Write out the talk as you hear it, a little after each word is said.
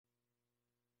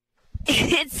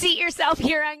Seat yourself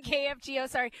here on KFGO.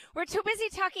 Sorry, we're too busy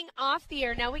talking off the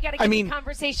air. Now we got to get the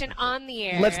conversation on the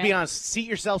air. Let's be honest. Seat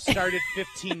yourself started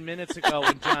 15 minutes ago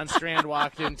when John Strand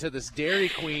walked into this Dairy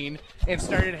Queen and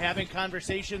started having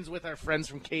conversations with our friends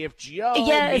from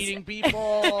KFGO, meeting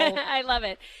people. I love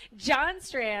it. John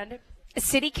Strand,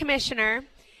 city commissioner.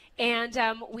 And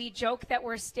we joke that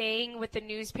we're staying with the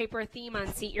newspaper theme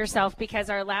on Seat Yourself because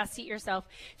our last Seat Yourself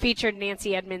featured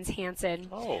Nancy Edmonds-Hanson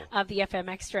of the FM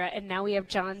Extra. And now we have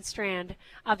John Strand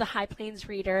of the High Plains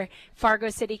Reader, Fargo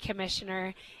City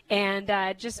Commissioner, and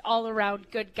just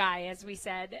all-around good guy, as we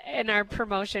said in our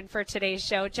promotion for today's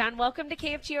show. John, welcome to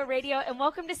KFGO Radio, and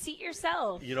welcome to Seat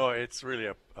Yourself. You know, it's really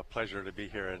a pleasure to be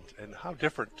here, and how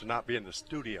different to not be in the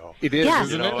studio. It is, yeah.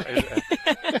 isn't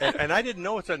it? And I didn't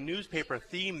know it's a newspaper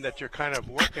theme that you're kind of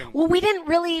working. Well, we didn't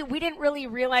really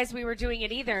realize we were doing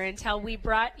it either until we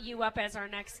brought you up as our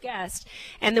next guest,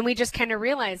 and then we just kind of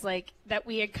realized that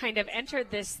we had kind of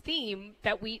entered this theme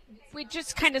that we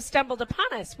just kind of stumbled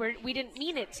upon us where we didn't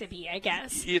mean it to be, I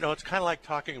guess. You know, it's kind of like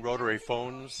talking rotary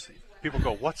phones. People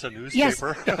go, "What's a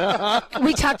newspaper?" Yes.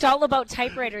 We talked all about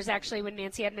typewriters actually when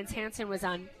Nancy Edmonds-Hanson was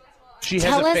on. She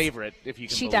has a favorite, if you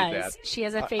can believe that. She does. She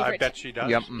has a favorite. I bet she does.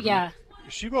 Yep. Mm-hmm. Yeah.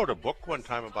 She wrote a book one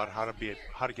time about how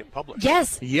to get published.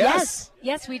 Yes. Yes.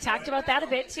 Yes. We talked about that a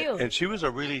bit too. And she was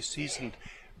a really seasoned,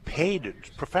 paid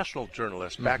professional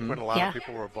journalist back when a lot of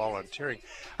people were volunteering.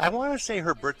 I want to say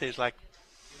her birthday's like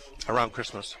around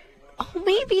Christmas. Oh,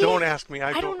 maybe. Don't ask me.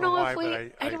 I don't know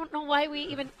why. I don't know why we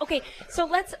even. Okay, so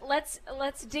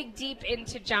let's dig deep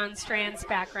into John Strand's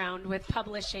background with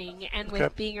publishing and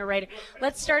with being a writer.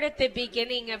 Let's start at the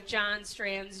beginning of John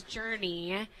Strand's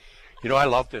journey. You know, I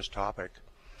love this topic.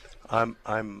 I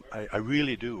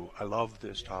really do. I love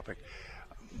this topic.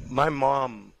 My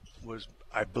mom was,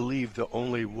 I believe, the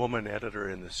only woman editor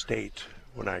in the state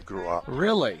when I grew up.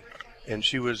 Really? And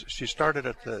she started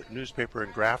at the newspaper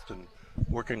in Grafton,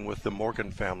 working with the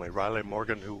Morgan family, Riley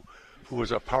Morgan, who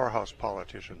was a powerhouse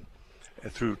politician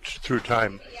through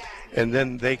time. And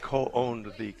then they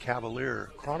co-owned the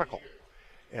Cavalier Chronicle.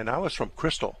 And I was from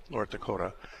Crystal, North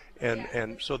Dakota.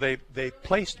 And so they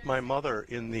placed my mother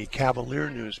in the Cavalier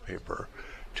newspaper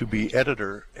to be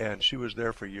editor, and she was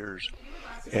there for years.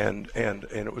 And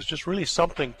it was just really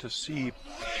something to see.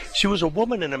 She was a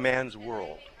woman in a man's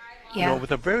world. You know,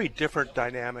 with a very different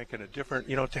dynamic and a different,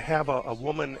 to have a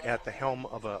woman at the helm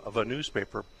of a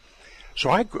newspaper. So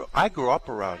I grew up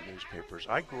around newspapers.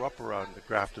 I grew up around the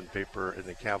Grafton paper and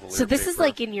the Cavalier. So this paper. is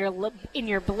like in your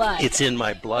blood. It's in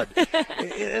my blood.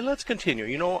 And let's continue.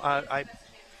 You know,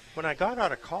 when I got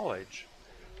out of college,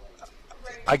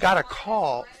 I got a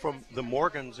call from the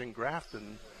Morgans in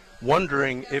Grafton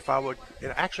wondering if I would,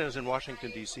 and actually I was in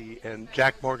Washington, D.C., and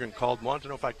Jack Morgan called, wanted to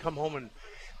know if I'd come home and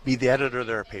be the editor of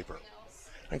their paper.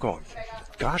 I'm going,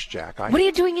 gosh, Jack. What are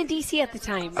you doing in D.C. at the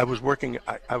time? I was working,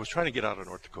 I was trying to get out of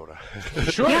North Dakota.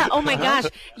 Sure. Yeah, oh my gosh.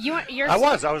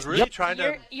 I was really trying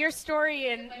to. Your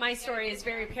story and my story is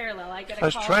very parallel. I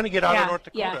was trying to get out of North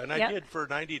Dakota, and I did for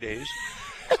 90 days.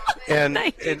 And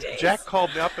Jack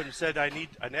called me up and said, I need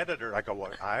an editor. I go,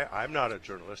 well, I'm not a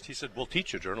journalist. He said, we'll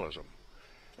teach you journalism.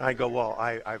 And I go, well,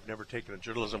 I've never taken a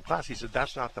journalism class. He said,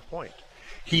 that's not the point.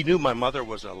 He knew my mother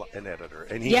was an editor,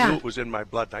 and he knew it was in my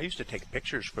blood. And I used to take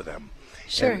pictures for them,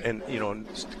 and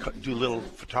do little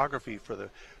photography for the.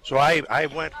 So I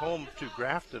went home to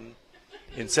Grafton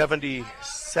in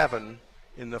 '77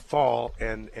 in the fall,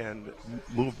 and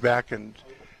moved back and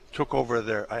took over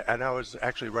there. And I was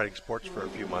actually writing sports for a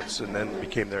few months, and then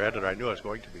became their editor. I knew I was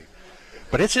going to be,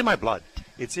 but it's in my blood.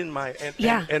 It's in my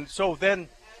and so then,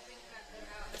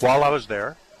 while I was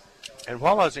there, and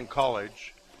while I was in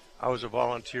college, I was a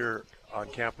volunteer on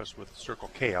campus with Circle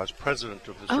K. I was president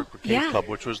of the Circle K Club,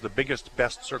 which was the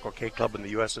best Circle K club in the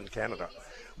U.S. and Canada.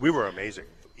 We were amazing.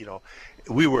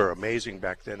 We were amazing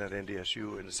back then at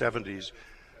NDSU in the 70s.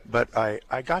 But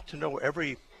I got to know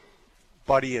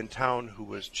everybody in town who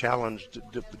was challenged,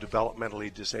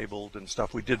 developmentally disabled and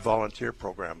stuff. We did volunteer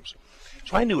programs.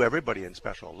 So I knew everybody in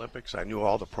Special Olympics. I knew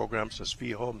all the programs, the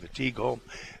SPI home, the Teague home,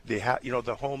 the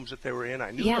homes that they were in.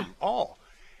 I knew them all.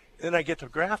 Then I get to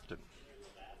Grafton,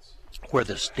 where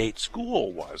the state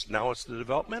school was. Now it's the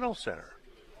developmental center,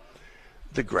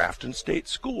 the Grafton State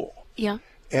School. Yeah.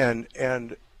 And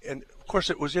of course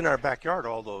it was in our backyard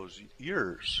all those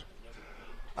years.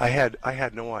 I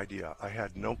had no idea. I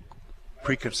had no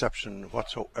preconception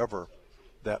whatsoever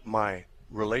that my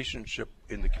relationship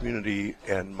in the community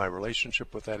and my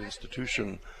relationship with that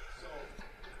institution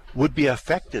would be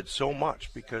affected so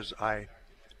much, because I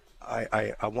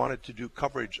wanted to do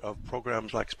coverage of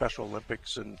programs like Special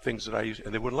Olympics and things that I used,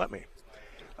 and they wouldn't let me.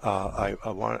 I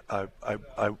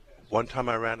one time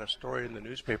I ran a story in the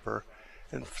newspaper,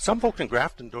 and some folks in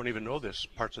Grafton don't even know this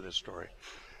parts of this story,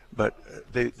 but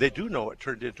they do know it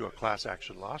turned into a class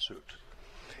action lawsuit,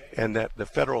 and that the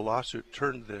federal lawsuit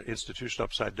turned the institution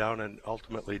upside down and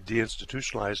ultimately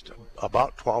deinstitutionalized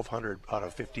about 1,200 out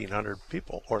of 1,500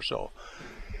 people or so.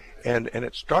 And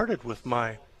it started with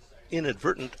my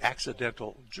inadvertent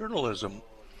accidental journalism,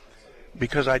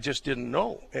 because I just didn't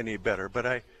know any better.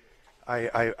 But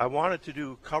I wanted to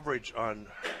do coverage on.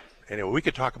 Anyway, we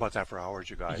could talk about that for hours,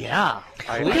 you guys. Yeah.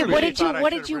 What did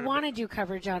you want to do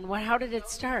coverage on? How did it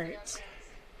start?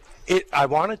 I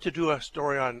wanted to do a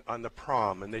story on the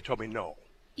prom, and they told me no.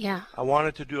 Yeah. I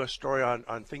wanted to do a story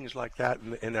on things like that,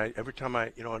 and every time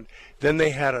and then they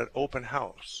had an open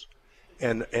house,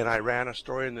 and I ran a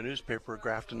story in the newspaper,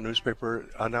 Grafton newspaper,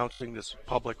 announcing this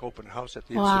public open house at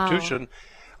the institution.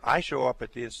 I show up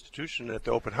at the institution at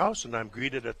the open house, and I'm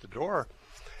greeted at the door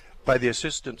by the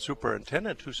assistant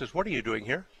superintendent, who says, "What are you doing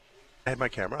here?" I had my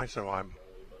camera. I said, "Well,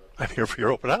 I'm here for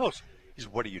your open house." He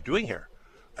said, "What are you doing here?"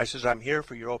 I says, "I'm here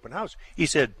for your open house." He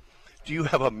said, "Do you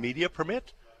have a media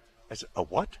permit?" I said, "A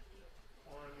what?"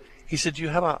 He said, "Do you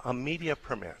have a media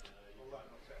permit?"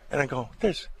 And I go,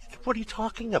 "What are you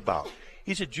talking about?"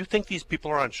 He said, "Do you think these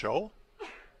people are on show?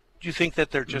 Do you think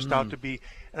that they're just out to be?"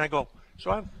 And I go,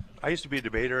 "So I used to be a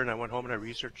debater, and I went home and I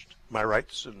researched my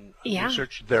rights and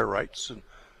researched their rights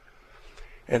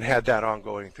and had that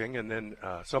ongoing thing." And then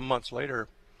some months later,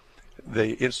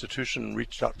 the institution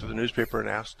reached out to the newspaper and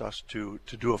asked us to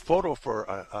do a photo for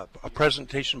a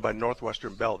presentation by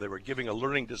Northwestern Bell. They were giving a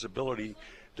learning disability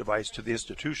device to the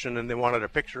institution, and they wanted a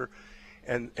picture,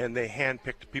 and they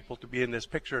handpicked people to be in this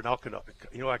picture. And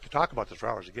I could talk about this for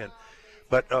hours again,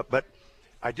 but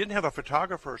I didn't have a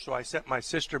photographer, so I sent my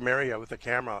sister Mary with a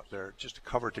camera out there just to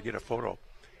cover to get a photo.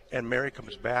 And Mary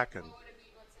comes back and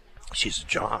she says,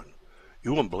 "John,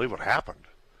 you wouldn't believe what happened."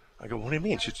 I go, "What do you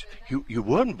mean?" She says, you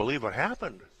wouldn't believe what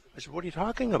happened." I said, "What are you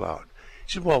talking about?"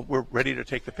 She said, "Well, we're ready to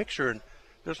take the picture, and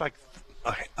there's like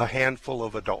a handful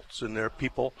of adults, and there are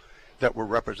people that were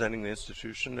representing the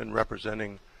institution and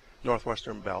representing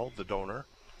Northwestern Bell, the donor.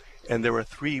 And there were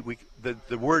three,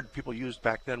 the word people used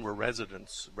back then were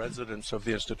residents of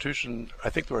the institution.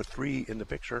 I think there were three in the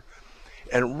picture.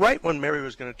 And right when Mary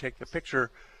was going to take the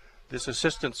picture, this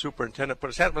assistant superintendent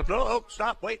put his hand up, "No,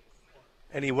 stop, wait."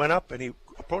 And he went up and he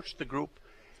approached the group,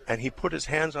 and he put his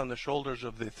hands on the shoulders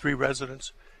of the three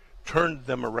residents, turned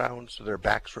them around so their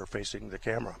backs were facing the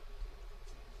camera.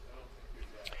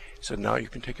 He said, "Now you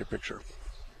can take your picture."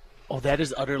 Oh, that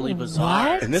is utterly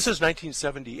bizarre. And this is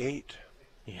 1978.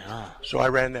 Yeah. So I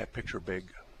ran that picture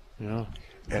big. Yeah.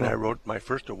 And I wrote my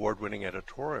first award-winning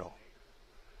editorial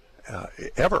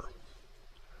ever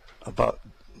about,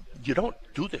 you don't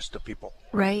do this to people.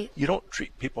 Right. You don't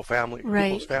treat people's family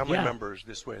members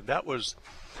this way. That was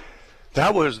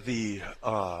the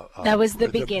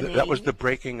beginning. That was the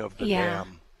breaking of the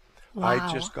dam. Wow.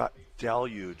 I just got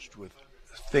deluged with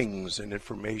things and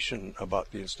information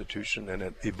about the institution, and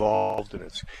it evolved, and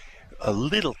it's a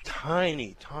little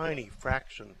tiny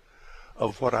fraction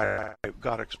of what I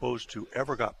got exposed to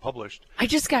ever got published. I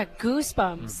just got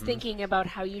goosebumps thinking about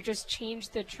how you just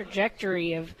changed the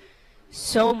trajectory of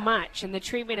so much and the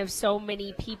treatment of so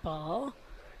many people.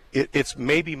 It's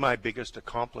maybe my biggest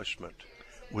accomplishment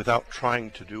without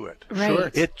trying to do it. Right.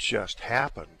 Sure. It just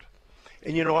happened.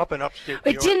 And up in upstate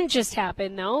New It York, didn't just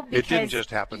happen, though. It didn't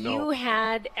just happen, no. You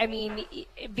had,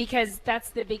 because that's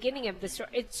the beginning of the story.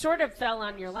 It sort of fell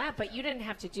on your lap, but you didn't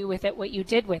have to do with it what you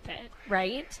did with it,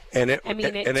 right? And it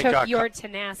took your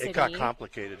tenacity. It got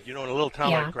complicated. In a little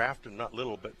town like Grafton, not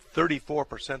little, but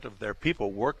 34% of their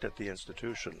people worked at the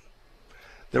institution.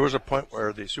 There was a point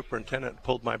where the superintendent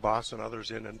pulled my boss and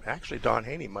others in, and actually Don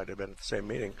Haney might have been at the same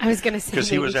meeting. I was going to say, because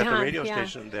he was at the radio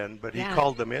station then, but he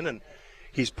called them in, and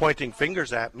he's pointing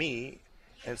fingers at me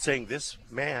and saying, "This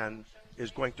man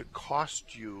is going to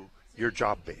cost you your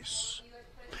job base."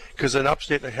 Because in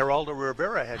upstate, Geraldo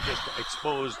Rivera had just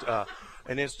exposed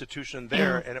an institution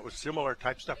there, and it was similar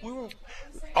type stuff.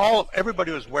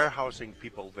 Everybody was warehousing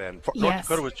people then. North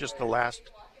Dakota was just the last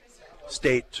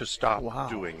state to stop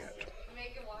doing it.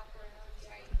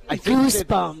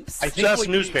 Goosebumps. Just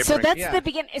newspaper. So that's the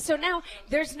beginning. So now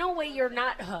there's no way you're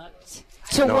not hooked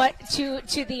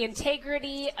to the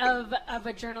integrity of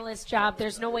a journalist's job.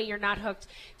 There's no way you're not hooked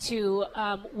to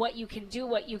what you can do,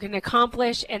 what you can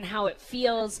accomplish, and how it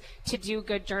feels to do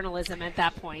good journalism at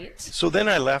that point. So then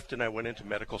I left and I went into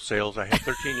medical sales. I had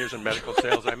 13 years in medical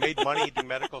sales. I made money doing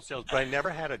medical sales, but I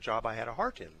never had a job I had a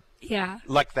heart in. Yeah.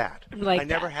 Like that. I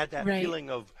never had that feeling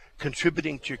of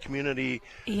contributing to your community,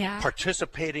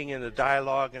 participating in the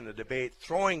dialogue and the debate,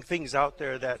 throwing things out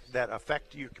there that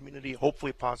affect your community,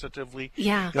 hopefully positively.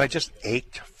 Yeah. You know, I just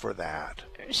ached for that.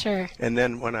 Sure. And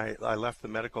then when I left the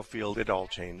medical field, it all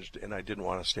changed, and I didn't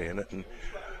want to stay in it. And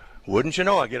wouldn't you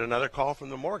know, I get another call from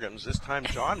the Morgans, this time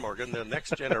John Morgan, the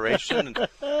next generation.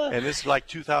 And this is like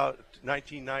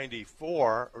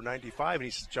 1994 or 95, and he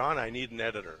says, John, I need an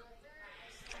editor.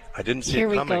 I didn't see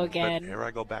it coming, but here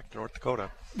I go back to North Dakota.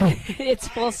 It's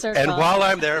full circle. And while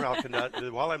I'm there,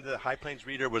 the High Plains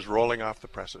Reader was rolling off the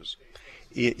presses.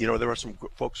 You know, there were some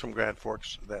folks from Grand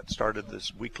Forks that started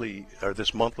this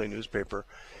monthly newspaper,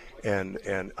 and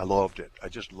I loved it. I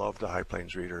just loved the High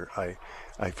Plains Reader.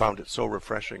 I found it so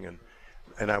refreshing,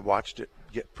 and I watched it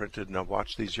get printed, and I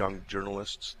watched these young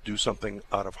journalists do something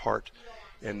out of heart,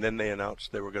 and then they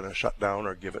announced they were going to shut down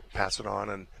or pass it on,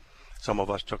 and some of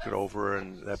us took it over,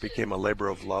 and that became a labor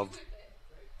of love.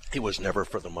 It was never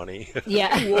for the money.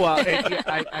 Yeah. Well,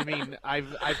 I mean,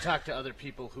 I've talked to other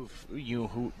people who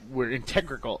were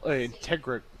integral. There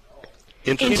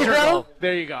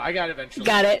you go. I got it eventually.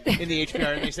 Got it. In the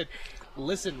HPR, and they said,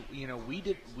 "Listen, you know, we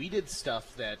did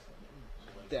stuff that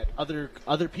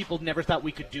other people never thought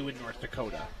we could do in North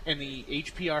Dakota, and the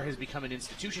HPR has become an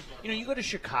institution. You know, you go to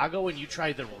Chicago and you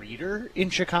try the Reader in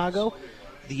Chicago."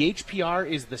 The HPR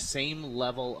is the same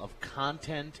level of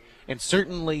content and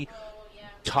certainly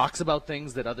talks about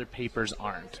things that other papers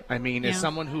aren't. I mean, as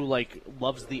someone who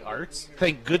loves the arts,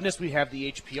 thank goodness we have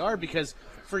the HPR, because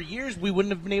for years we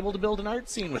wouldn't have been able to build an art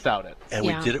scene without it. And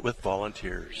we did it with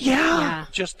volunteers. Yeah.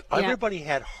 Just everybody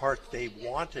had heart. They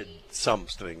wanted some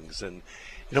things, and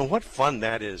you know what fun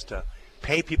that is to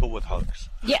pay people with hugs.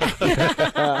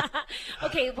 Yeah.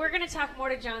 Okay, we're going to talk more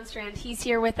to John Strand. He's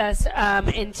here with us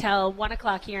until 1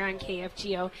 o'clock here on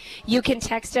KFGO. You can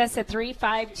text us at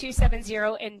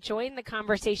 35270 and join the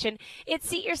conversation. It's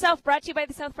Seat Yourself, brought to you by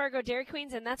the South Fargo Dairy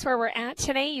Queens, and that's where we're at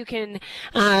today. You can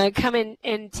come in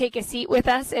and take a seat with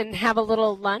us and have a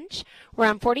little lunch. We're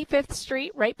on 45th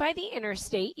Street, right by the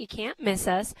interstate. You can't miss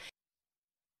us.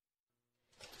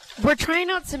 We're trying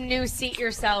out some new Seat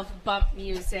Yourself bump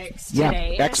musics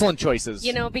today. Yeah, excellent choices.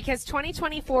 You know, because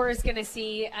 2024 is going to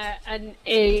see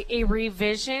a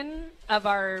revision of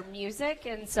our music,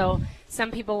 and so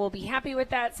some people will be happy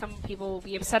with that. Some people will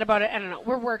be upset about it. I don't know.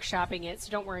 We're workshopping it,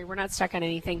 so don't worry. We're not stuck on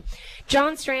anything.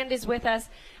 John Strand is with us.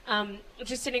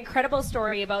 Just an incredible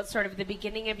story about sort of the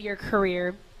beginning of your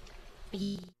career.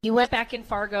 You went back in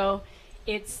Fargo.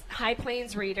 It's High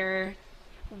Plains Reader.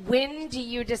 When do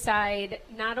you decide,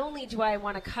 not only do I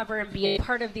want to cover and be a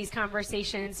part of these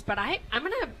conversations, but I'm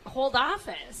going to hold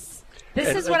office?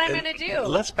 This is what I'm going to do.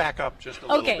 Let's back up just a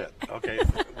little bit. Okay.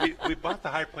 We bought the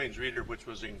High Plains Reader, which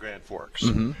was in Grand Forks.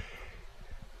 Mm-hmm.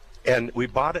 And we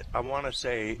bought it, I want to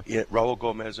say, Raul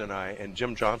Gomez and I, and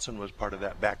Jim Johnson was part of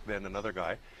that back then, another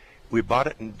guy. We bought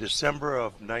it in December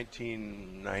of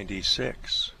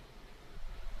 1996.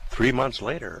 3 months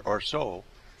later or so,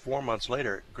 4 months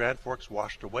later, Grand Forks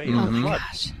washed away in the flood.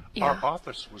 Yeah. Our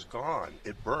office was gone.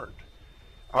 It burned.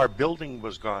 Our building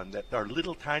was gone. That our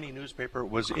little tiny newspaper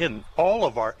was in. All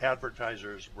of our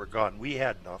advertisers were gone. We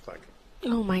had nothing.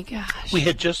 Oh, my gosh. We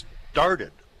had just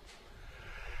started.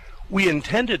 We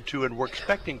intended to and were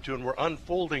expecting to and were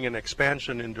unfolding an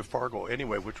expansion into Fargo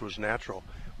anyway, which was natural.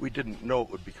 We didn't know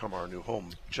it would become our new home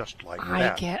just like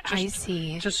that. I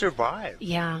see. To survive.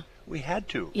 Yeah. We had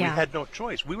to. Yeah. We had no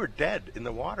choice. We were dead in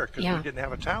the water because we didn't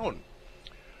have a town.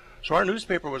 So our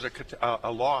newspaper was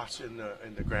a loss in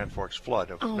the Grand Forks flood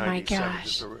of 97. My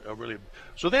gosh.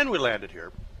 So then we landed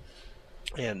here,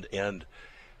 and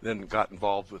then got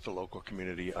involved with the local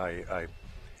community. I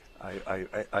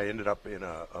ended up in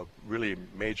a really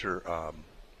major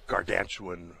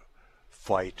gargantuan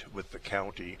fight with the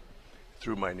county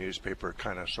through my newspaper,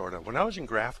 kind of, sort of. When I was in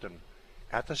Grafton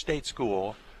at the state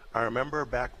school, I remember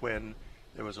back when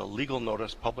there was a legal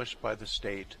notice published by the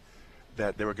state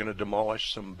that they were going to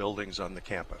demolish some buildings on the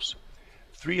campus.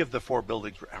 3 of the 4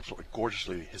 buildings were absolutely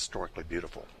gorgeously, historically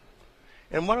beautiful.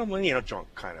 And one of them, junk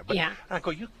kind of. But I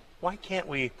go, why can't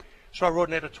we? So I wrote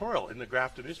an editorial in the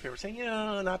Grafton newspaper saying,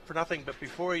 not for nothing, but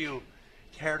before you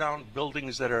tear down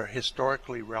buildings that are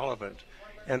historically relevant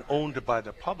and owned by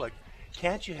the public,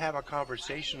 can't you have a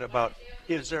conversation about,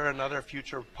 is there another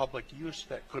future public use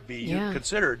that could be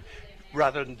considered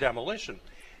rather than demolition?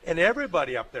 And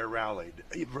everybody up there rallied.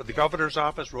 The governor's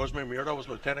office, Rosemary Murdo was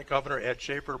lieutenant governor, Ed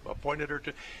Schaefer appointed her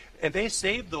to, and they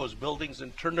saved those buildings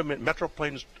and turned them in, Metro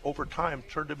Plains over time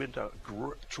turned them into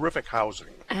terrific housing.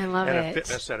 I love and it. a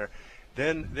fitness center.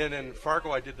 Then in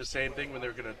Fargo, I did the same thing when they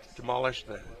were going to demolish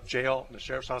the jail and the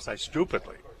sheriff's house. I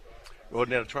stupidly wrote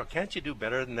an editorial, can't you do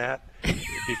better than that?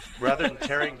 rather than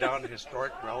tearing down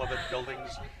historic, relevant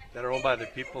buildings that are owned by the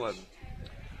people. And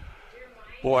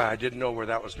boy, I didn't know where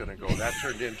that was going to go. That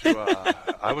turned into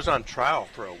I was on trial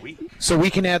for a week. So we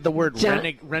can add the word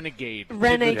renegade to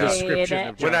the description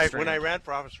of John Strand. When I ran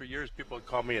for office for years, people would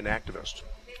call me an activist.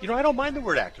 You know, I don't mind the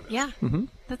word activist. Yeah,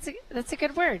 that's a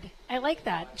good word. I like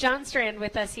that. John Strand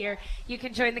with us here. You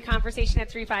can join the conversation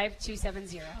at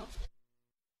 35270.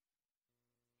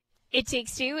 It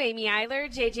Takes Two, Amy Eiler,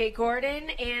 JJ Gordon,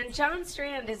 and John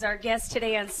Strand is our guest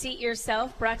today on Seat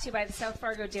Yourself, brought to you by the South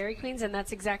Fargo Dairy Queens, and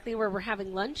that's exactly where we're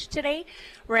having lunch today.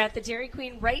 We're at the Dairy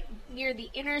Queen right near the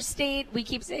interstate. We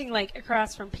keep saying like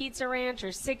across from Pizza Ranch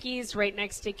or Sicky's, right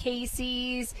next to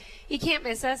Casey's. You can't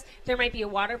miss us. There might be a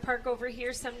water park over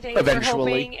here someday.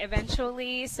 Eventually. We're hoping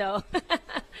eventually. So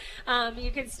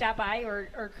you can stop by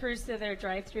or cruise to their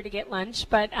drive-thru to get lunch.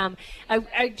 But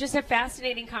I just a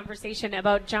fascinating conversation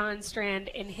about John Strand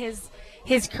and his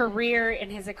career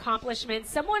and his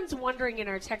accomplishments. Someone's wondering in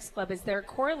our text club, is there a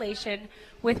correlation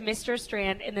with Mr.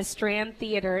 Strand and the Strand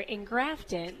Theater in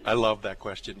Grafton? I love that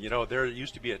question. You know, there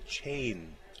used to be a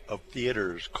chain of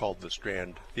theaters called the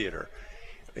Strand Theater.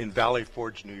 In Valley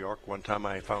Forge, New York, one time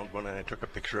I found one and I took a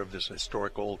picture of this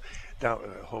historic old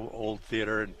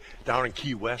theater. And down in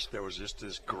Key West, there was just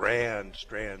this grand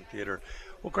Strand Theater.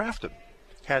 Well, Grafton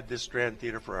had this Strand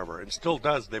Theater forever and still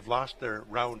does. They've lost their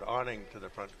round awning to the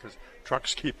front because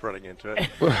trucks keep running into it.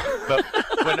 But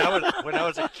when I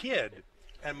was a kid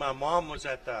and my mom was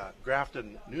at the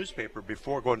Grafton newspaper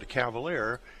before going to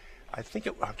Cavalier, I'm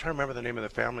trying to remember the name of the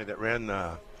family that ran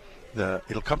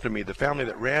it'll come to me, the family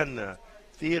that ran the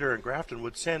theater in Grafton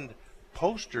would send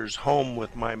posters home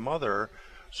with my mother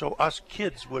so us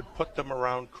kids would put them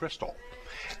around Crystal.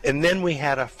 And then we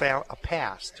had a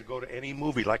pass to go to any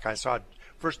movie, like I saw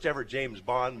first ever James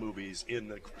Bond movies in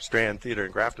the Strand Theater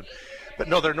in Grafton. But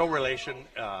no, they're no relation.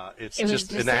 It's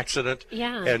just an accident.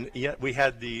 Yeah. And yet we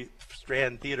had the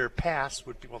Strand Theater pass,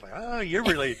 with people like, oh, you're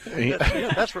really,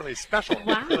 that's really special.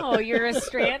 Wow, you're a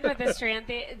Strand with a Strand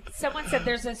Theater. Someone said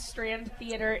there's a Strand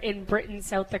Theater in Britain,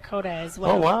 South Dakota as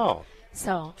well. Oh, wow.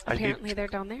 So apparently they're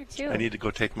down there too. I need to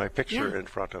go take my picture in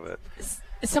front of it.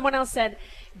 Someone else said,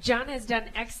 John has done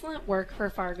excellent work for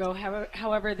Fargo.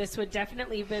 However, this would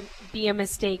definitely be a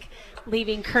mistake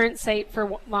leaving current site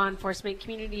for law enforcement.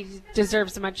 Community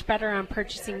deserves much better on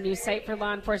purchasing new site for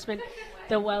law enforcement.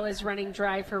 The well is running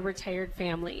dry for retired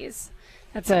families.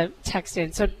 That's a text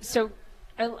in. So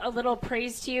a little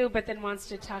praise to you, but then wants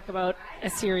to talk about a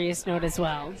serious note as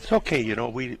well. It's okay. You know,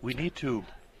 we need to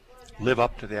live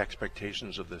up to the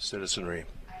expectations of the citizenry.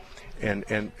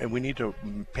 And we need to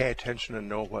pay attention and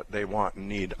know what they want and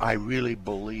need. I really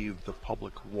believe the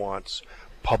public wants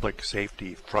public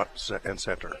safety front and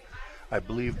center. I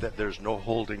believe that there's no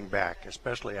holding back,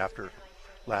 especially after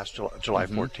last July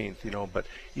 14th, you know, but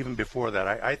even before that,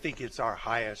 I think it's our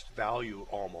highest value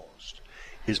almost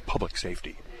is public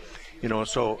safety. You know,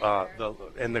 so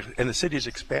the city is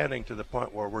expanding to the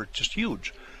point where we're just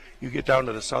huge. You get down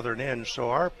to the southern end,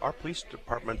 so our police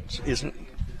department isn't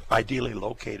ideally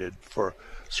located for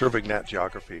serving that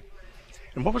geography.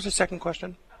 And what was the second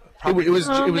question? It was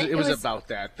about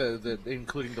that. The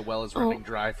including the well is running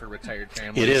dry for retired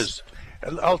families. It is.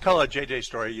 I'll tell a JJ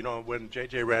story. You know, when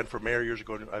JJ ran for mayor years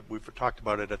ago, we've talked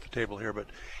about it at the table here, but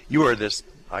you were this,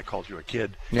 I called you a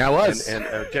kid. Yeah, I was. And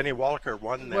Denny Walker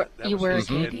won that. You were a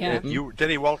kid, yeah.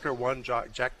 Denny Walker won,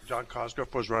 John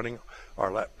Cosgrove was running,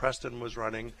 Arlette Preston was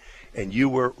running, and you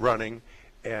were running,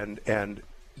 and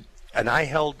I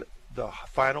held the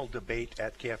final debate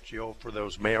at KFGO for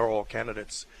those mayoral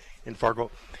candidates in Fargo.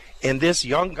 And this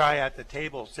young guy at the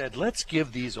table said, let's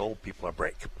give these old people a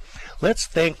break. Let's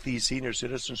thank these senior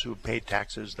citizens who have paid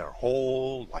taxes their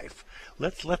whole life.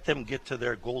 Let's let them get to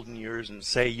their golden years and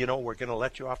say, you know, we're going to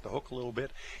let you off the hook a little bit.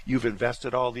 You've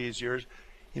invested all these years.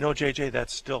 You know, JJ,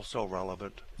 that's still so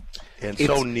relevant and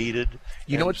so needed.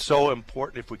 You know, it's so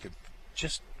important if we could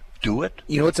just do it.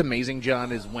 You know what's amazing,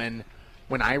 John, is when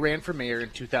I ran for mayor in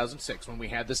 2006, when we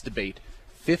had this debate,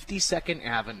 52nd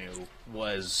Avenue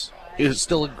is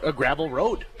still a gravel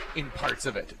road in parts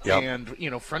of it. Yep. And, you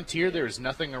know, Frontier, there's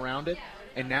nothing around it.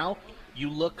 And now you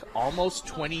look almost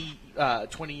 20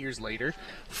 years later,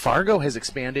 Fargo has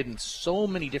expanded in so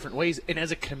many different ways. And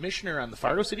as a commissioner on the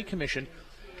Fargo City Commission,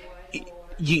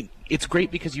 it's great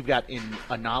because you've got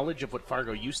a knowledge of what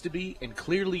Fargo used to be, and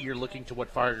clearly you're looking to what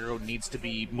Fargo needs to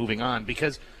be moving on,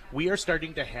 because we are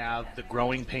starting to have the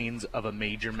growing pains of a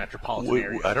major metropolitan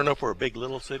area. I don't know if we're a big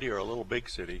little city or a little big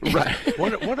city. Right.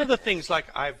 One of the things like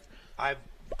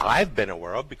I've been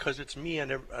aware of, because it's me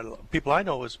and people I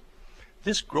know, is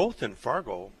this growth in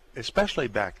Fargo, especially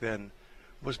back then,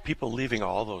 was people leaving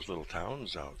all those little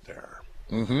towns out there.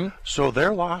 So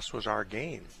their loss was our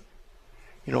gain.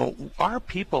 You know, our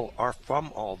people are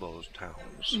from all those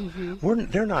towns.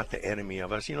 They're not the enemy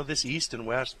of us. You know, this East and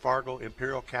West, Fargo,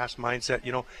 Imperial caste mindset,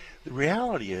 you know, the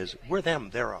reality is we're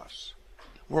them, they're us.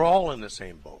 We're all in the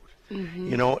same boat.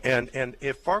 You know, and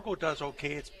if Fargo does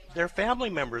okay, it's their family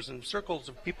members and circles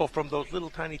of people from those little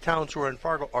tiny towns who are in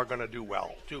Fargo are going to do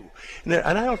well, too. And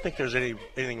I don't think there's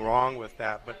anything wrong with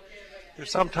that, but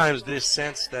there's sometimes this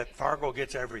sense that Fargo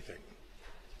gets everything.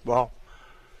 Well,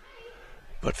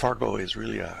 but Fargo is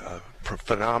really a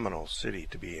phenomenal city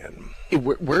to be in.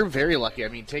 We're very lucky. I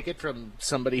mean, take it from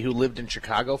somebody who lived in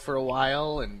Chicago for a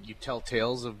while, and you tell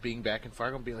tales of being back in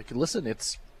Fargo and be like, listen,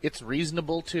 it's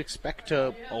reasonable to expect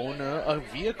to own a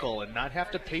vehicle and not have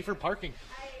to pay for parking.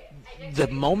 The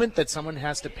moment that someone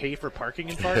has to pay for parking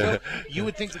in Fargo, you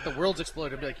would think that the world's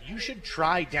exploded. Be like, you should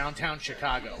try downtown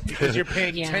Chicago because you're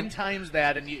paying 10 times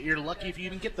that, and you're lucky if you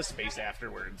even get the space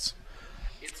afterwards.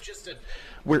 It's just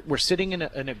we're sitting in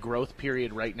a growth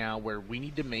period right now where we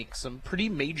need to make some pretty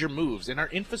major moves, and our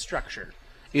infrastructure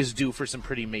is due for some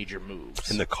pretty major moves.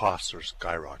 And the costs are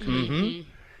skyrocketing.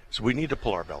 So we need to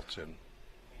pull our belts in.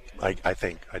 I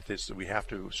think we have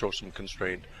to show some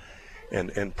constraint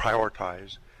and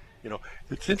prioritize. You know,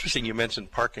 it's interesting you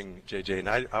mentioned parking, JJ, and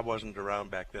I wasn't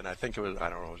around back then. I think it was, I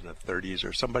don't know, it was in the 30s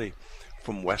or somebody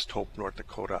from West Hope, North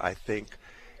Dakota, I think,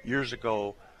 years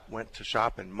ago went to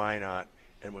shop in Minot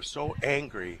and was so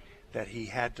angry that he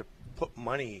had to put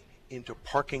money into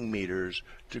parking meters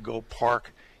to go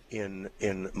park in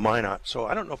Minot. So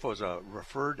I don't know if it was a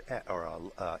referred or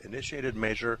a initiated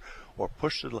measure or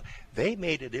pushed it. They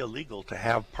made it illegal to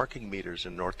have parking meters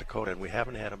in North Dakota, and we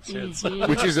haven't had them since.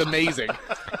 Which is amazing.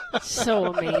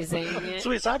 So amazing.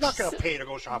 So he's, I'm not going to pay to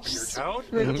go shop in your town.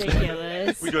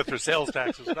 Ridiculous. We do it through sales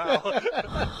taxes now.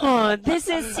 Oh, this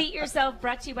is Seat Yourself,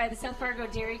 brought to you by the South Fargo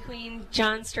Dairy Queen.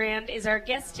 John Strand is our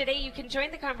guest today. You can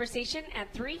join the conversation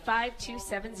at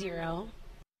 35270.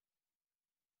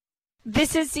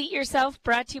 This is Seat Yourself,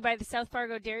 brought to you by the South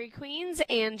Fargo Dairy Queens,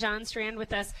 and John Strand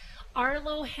with us.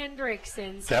 Arlo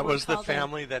Hendrickson. That was the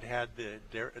family that had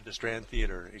the Strand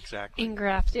Theater, exactly. In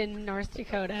Grafton, North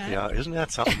Dakota. Yeah, isn't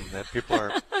that something that people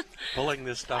are pulling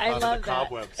this stuff out of the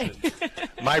cobwebs? And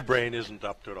my brain isn't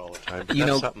up to it all the time. But you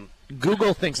know, something.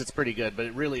 Google thinks it's pretty good,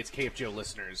 but really it's KFGO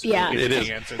listeners. Yeah, it is.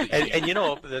 And you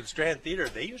know, the Strand Theater,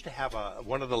 they used to have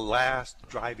one of the last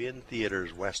drive-in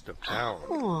theaters west of town.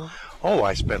 Oh,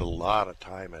 I spent a lot of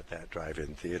time at that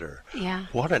drive-in theater. Yeah.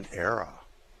 What an era.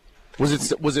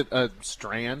 Was it a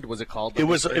Strand? Was it called? It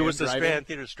was the Strand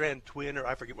Theater, Strand Twin, or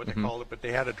I forget what they called it, but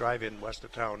they had a drive-in west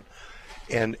of town,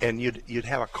 and you'd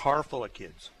have a car full of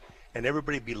kids, and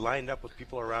everybody'd be lined up with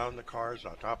people around the cars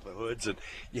on top of the hoods, and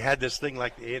you had this thing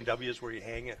like the A&Ws where you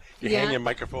hang your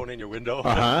microphone in your window.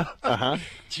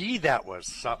 Gee, that was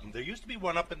something. There used to be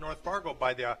one up in North Fargo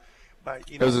by the.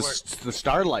 It was the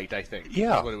Starlight, I think.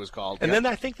 Yeah, is what it was called. And then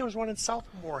I think there was one in South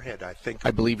Moorhead. I think. I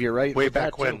believe you're right. Way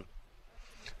back when.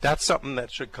 That's something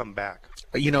that should come back.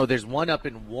 You know, there's one up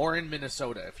in Warren,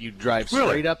 Minnesota. If you drive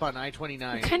straight up on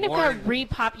I-29. Kind of got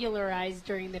repopularized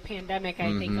during the pandemic,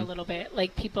 I think, a little bit.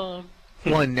 Like people.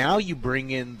 Well, and now you bring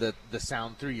in the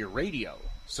sound through your radio.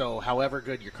 So however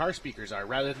good your car speakers are,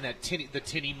 rather than the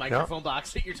tinny microphone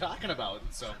box that you're talking about.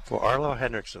 So. Well, Arlo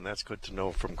Hendrickson, that's good to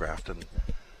know from Grafton.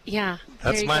 Yeah.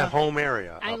 That's my home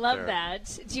area. I love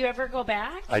that. Do you ever go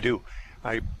back? I do.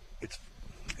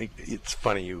 It's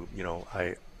funny, you know,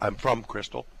 I'm from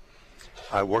Crystal.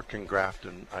 I worked in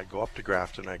Grafton. I go up to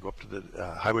Grafton. I go up to the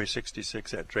Highway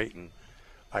 66 at Drayton.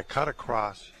 I cut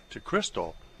across to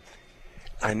Crystal.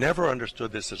 I never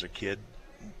understood this as a kid.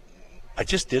 I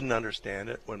just didn't understand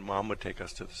it when Mom would take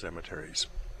us to the cemeteries.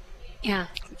 Yeah.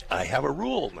 I have a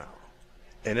rule now,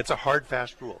 and it's a hard,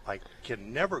 fast rule. I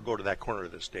can never go to that corner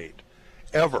of the state,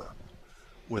 ever,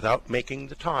 without making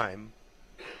the time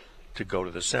to go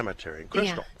to the cemetery in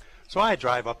Crystal. Yeah. So I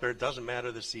drive up there. It doesn't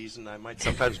matter the season. I might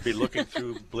sometimes be looking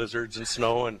through blizzards and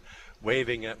snow and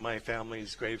waving at my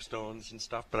family's gravestones and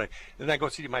stuff. But then I go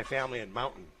see my family in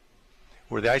Mountain,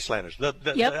 where the Icelanders, the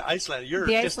Icelanders, your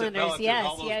distant relatives,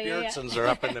 all those Bjertsons are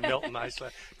up in the Milton,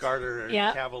 Iceland, Garter,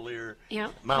 Cavalier,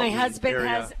 Mountain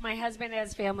area. My husband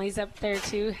has families up there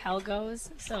too,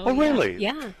 Helgos. So. Oh, really?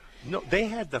 Yeah. No, they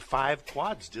had the 5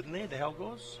 quads, didn't they, the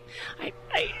Helgos?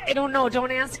 I don't know.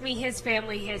 Don't ask me his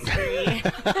family history.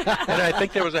 And I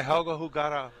think there was a Helga who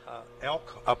got a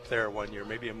elk up there one year,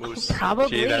 maybe a moose.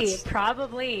 Probably,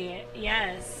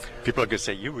 yes. People are going to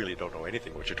say, you really don't know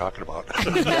anything what you're talking about.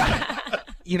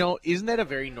 You know, isn't that a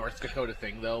very North Dakota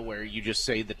thing, though, where you just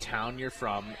say the town you're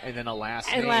from and then a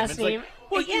last name? Last name. Like,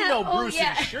 well, you know Bruce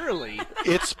and Shirley.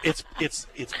 It's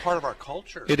part of our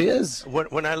culture. It is.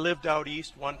 When I lived out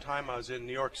east one time, I was in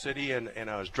New York City, and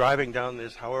I was driving down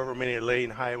this however many lane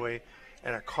highway,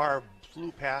 and a car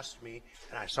flew past me,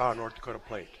 and I saw a North Dakota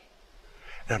plate.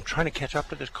 And I'm trying to catch up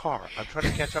to this car.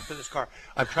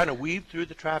 I'm trying to weave through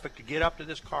the traffic to get up to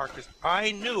this car because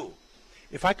I knew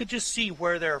if I could just see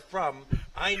where they're from,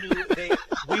 I knew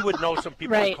we would know some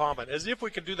people in common, as if we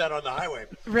could do that on the highway.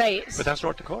 Right. But that's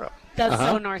North Dakota. That's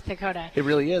so North Dakota. It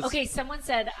really is. Okay, someone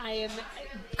said, I am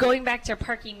going back to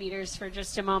parking meters for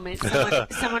just a moment.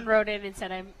 Someone wrote in and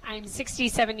said, I'm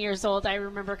 67 years old. I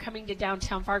remember coming to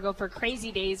downtown Fargo for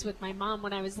crazy days with my mom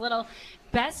when I was little.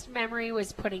 Best memory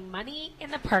was putting money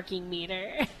in the parking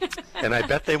meter. And I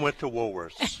bet they went to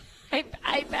Woolworths.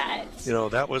 I bet. You know,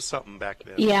 that was something back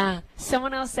then. Yeah.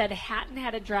 Someone else said Hatton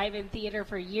had a drive-in theater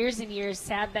for years and years.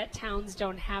 Sad that towns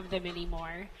don't have them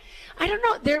anymore. I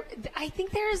don't know. I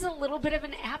think there is a little bit of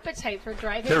an appetite for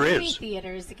drive-in movie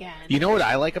theaters again. You know what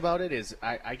I like about it is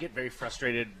I get very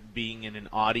frustrated being in an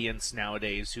audience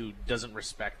nowadays who doesn't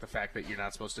respect the fact that you're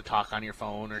not supposed to talk on your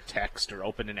phone or text or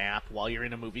open an app while you're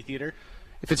in a movie theater.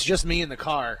 If it's just me in the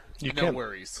car, no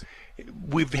worries.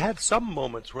 We've had some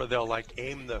moments where they'll like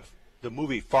aim the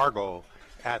movie Fargo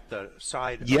at the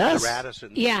side of the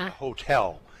Radisson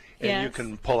Hotel, and you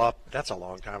can pull up. That's a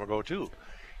long time ago too.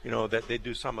 You know that they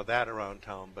do some of that around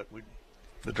town, but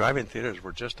the drive-in theaters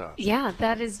were just a. Yeah,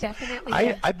 that is definitely.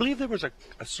 I believe there was a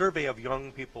survey of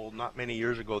young people not many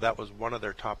years ago. That was one of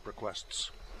their top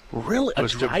requests. Really? A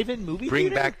drive-in movie theater?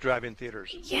 Bring back drive-in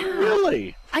theaters. Yeah.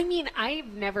 Really? I mean,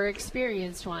 I've never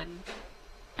experienced one.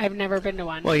 I've never been to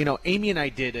one. Well, you know, Amy and I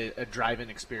did a drive-in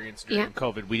experience during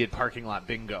COVID. We did parking lot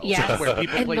bingo. Yes. Where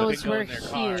people play those bingo were in their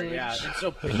car. huge. Yeah. And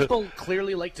so people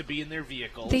clearly like to be in their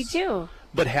vehicles. They do.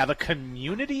 But have a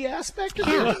community aspect of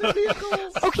being in their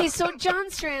vehicles. Okay, so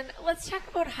John Strand, let's talk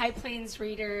about High Plains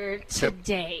Reader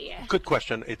today. Good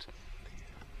question.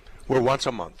 We're once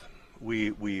a month.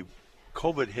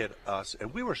 COVID hit us,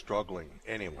 and we were struggling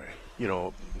anyway. You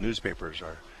know, newspapers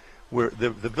are. The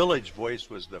Village Voice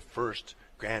was the first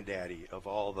granddaddy of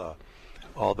all the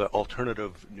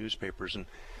alternative newspapers, and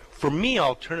for me,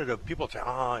 alternative people say,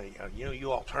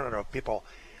 you alternative people.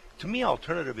 To me,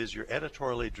 alternative is you're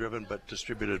editorially driven but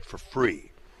distributed for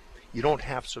free. You don't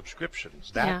have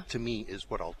subscriptions. That to me is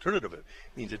what alternative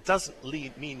means. It doesn't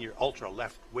mean you're ultra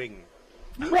left wing,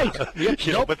 right?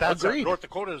 But that's North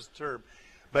Dakota's term.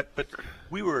 But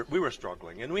we were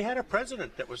struggling, and we had a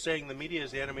president that was saying the media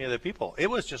is the enemy of the people. It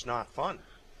was just not fun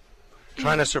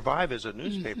trying to survive as a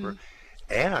newspaper.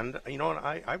 And you know,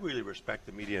 I really respect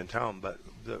the media in town, but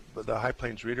the High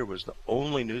Plains Reader was the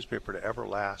only newspaper to ever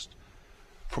last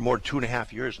for more than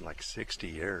 2.5 years in like 60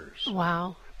 years.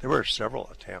 Wow. There were several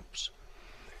attempts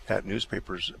at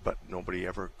newspapers, but nobody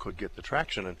ever could get the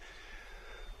traction.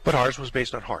 But ours was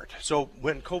based on heart. So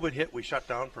when COVID hit, we shut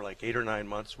down for like 8 or 9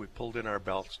 months. We pulled in our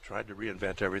belts, tried to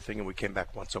reinvent everything, and we came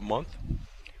back once a month.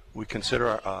 We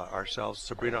consider ourselves,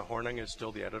 Sabrina Horning is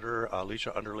still the editor.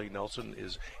 Alicia Underly Nelson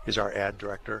is our ad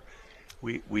director.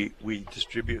 We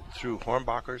distribute through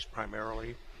Hornbachers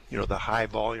primarily, you know, the high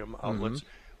volume outlets.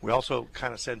 We also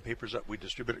kind of send papers up. We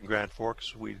distribute in Grand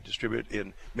Forks. We distribute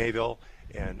in Mayville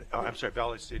and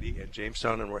Valley City and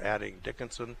Jamestown, and we're adding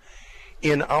Dickinson.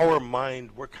 In our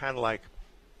mind, we're kind of like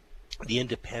the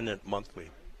independent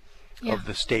monthly of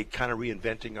the state, kind of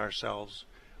reinventing ourselves.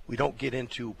 We don't get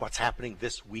into what's happening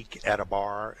this week at a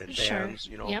bar and bands.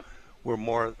 You know, we're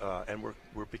more, and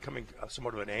we're becoming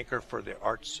somewhat of an anchor for the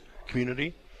arts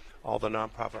community. All the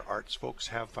nonprofit arts folks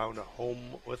have found a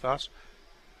home with us.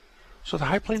 So the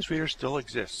High Plains Reader still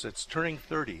exists. It's turning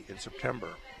 30 in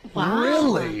September. Wow.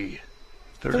 Really?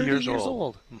 30 years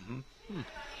old.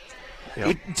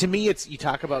 Yep. To me, you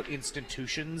talk about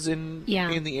institutions in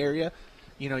the area.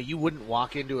 You know, you wouldn't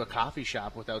walk into a coffee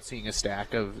shop without seeing a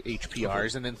stack of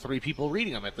HPRs and then 3 people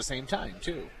reading them at the same time,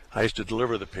 too. I used to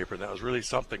deliver the paper, and that was really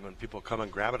something when people come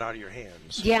and grab it out of your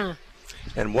hands. Yeah.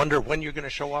 And wonder when you're going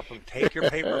to show up and take your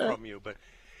paper from you. But,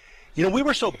 you know, we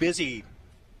were so busy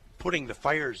putting the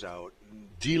fires out,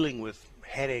 dealing with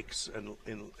headaches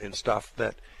and stuff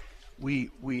that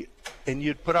and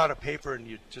you'd put out a paper and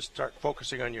you'd just start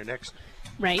focusing on your next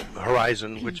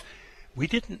horizon, which we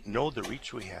didn't know the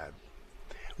reach we had.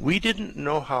 We didn't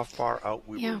know how far out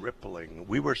we were rippling.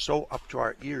 We were so up to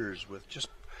our ears with just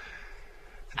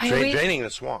draining the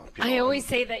swamp. I always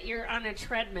say that you're on a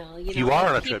treadmill. You are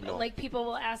on a treadmill. Like people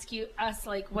will ask us,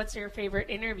 like, what's your favorite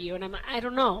interview? And I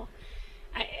don't know.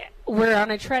 we're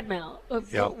on a treadmill.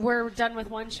 Yep. We're done with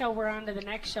one show, we're on to the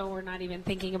next show. We're not even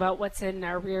thinking about what's in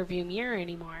our rearview mirror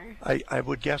anymore. I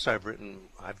would guess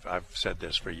I've said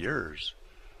this for years.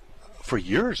 For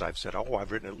years I've said,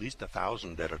 I've written at least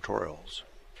 1,000 editorials.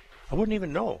 I wouldn't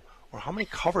even know. Or how many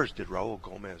covers did Raul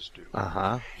Gomez do?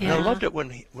 Uh-huh. And I loved it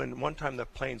when one time the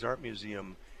Plains Art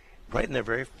Museum, right in their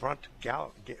very front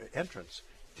entrance,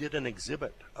 did an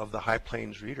exhibit of the High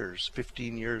Plains readers,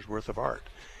 15 years worth of art.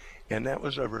 And that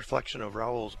was a reflection of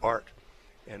Raul's art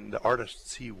and the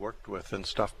artists he worked with and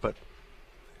stuff. But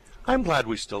I'm glad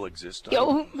we still exist.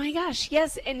 Oh my gosh,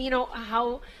 yes. And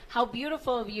how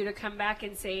beautiful of you to come back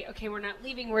and say, okay, we're not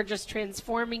leaving, we're just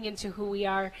transforming into who we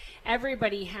are.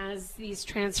 Everybody has these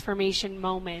transformation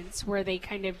moments where they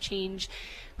kind of change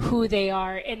who they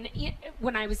are. And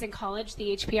when I was in college,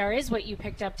 the HPR is what you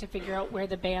picked up to figure out where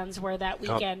the bands were that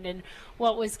weekend and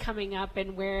what was coming up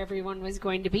and where everyone was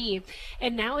going to be.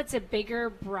 And now it's a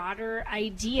bigger, broader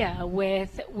idea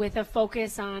with a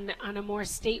focus on a more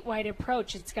statewide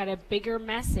approach. It's got a bigger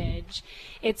message.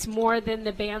 It's more than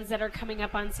the bands that are coming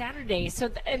up on Saturday. So,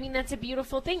 that's a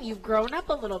beautiful thing. You've grown up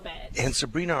a little bit. And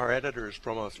Sabrina, our editor, is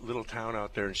from a little town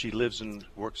out there, and she lives and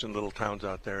works in little towns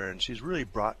out there, and she's really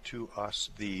brought to us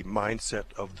the mindset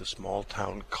of the small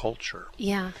town culture.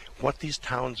 Yeah. What these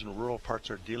towns and rural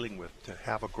parts are dealing with, to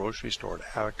have a grocery store, to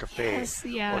have a cafe, yes,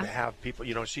 yeah. or to have people,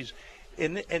 she's,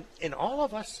 and all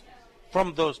of us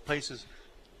from those places,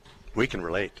 we can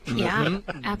relate. Yeah,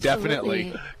 absolutely.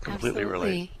 Definitely. Completely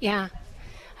relate. Yeah.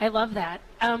 I love that.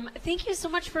 Thank you so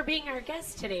much for being our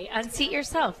guest today on Seat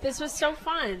Yourself. This was so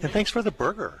fun. And thanks for the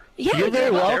burger. Yeah, you're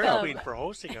very welcome. Dairy Queen for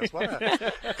hosting us. What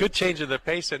a good change of the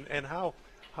pace, and how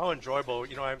enjoyable.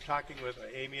 I'm talking with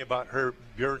Amy about her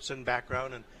Björnson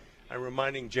background, and I'm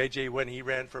reminding JJ when he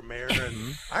ran for mayor.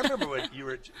 And I remember when you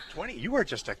were 20, you were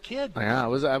just a kid. Yeah, I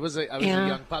was a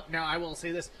young pup. Now, I will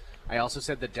say this. I also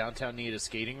said that downtown needed a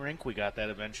skating rink. We got that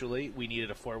eventually. We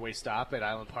needed a four-way stop at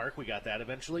Island Park. We got that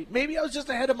eventually. Maybe I was just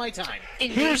ahead of my time.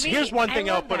 Here's one thing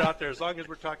I'll put out there. As long as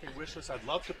we're talking wish list, I'd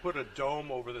love to put a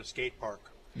dome over the skate park.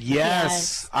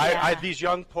 Yes. I these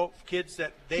young kids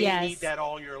that they Yes. need that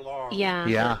all year long. Yeah.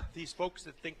 Yeah. These folks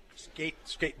that think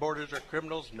skateboarders are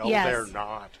criminals, no, Yes. they're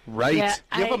not. Right. Yeah,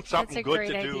 Give them that's something a good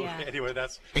great to do. idea. Anyway,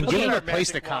 that's And those give them are a place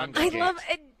to magic wands. I congregate. love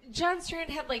it. John Strand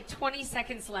had like 20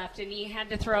 seconds left, and he had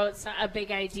to throw out a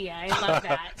big idea. I love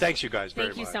that. Thanks, you guys, very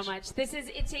Thank you much. so much. This is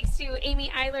It Takes Two. Amy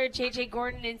Eiler, JJ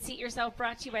Gordon, and Seat Yourself,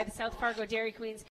 brought to you by the South Fargo Dairy Queens.